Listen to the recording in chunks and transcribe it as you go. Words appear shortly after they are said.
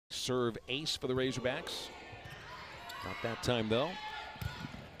serve ace for the Razorbacks. Not that time, though.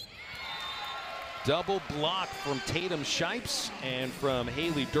 Double block from Tatum Shipes and from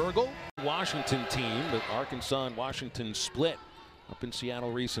Haley Durgel. Washington team, but Arkansas and Washington split up in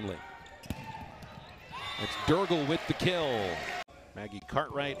Seattle recently. It's Durgel with the kill. Maggie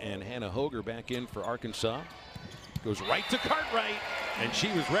Cartwright and Hannah Hoger back in for Arkansas. Goes right to Cartwright, and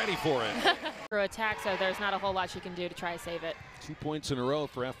she was ready for it. For attack, so there's not a whole lot she can do to try to save it. 2 points in a row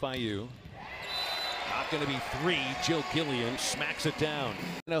for FIU. Not going to be 3. Jill Gilliam smacks it down.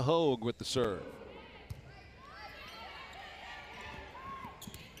 Hannah Hogue with the serve.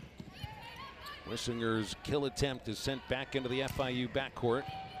 Wissinger's kill attempt is sent back into the FIU backcourt.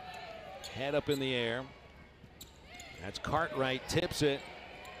 Head up in the air. That's Cartwright, tips it.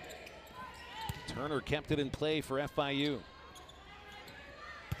 Turner kept it in play for FIU.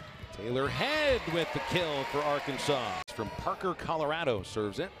 Taylor Head with the kill for Arkansas. From Parker, Colorado,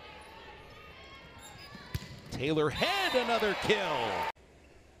 serves it. Taylor Head, another kill.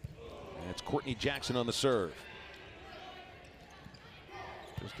 That's Courtney Jackson on the serve.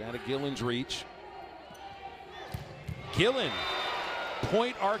 Just out of Gillen's reach. Gillen,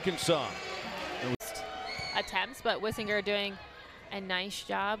 point Arkansas. Attempts, but Wissinger doing a nice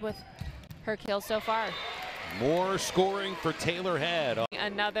job with her kills so far. More scoring for Taylor Head.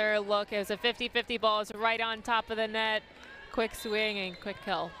 Another look. It was a 50-50 ball. It's right on top of the net. Quick swing and quick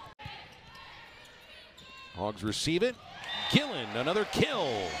kill. Hogs receive it. Gillen, another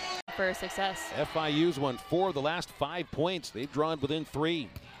kill. For success. FIU's won 4 of the last 5 points. They've drawn within 3.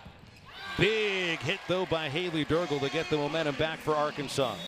 Big hit, though, by Haley Durgel to get the momentum back for Arkansas.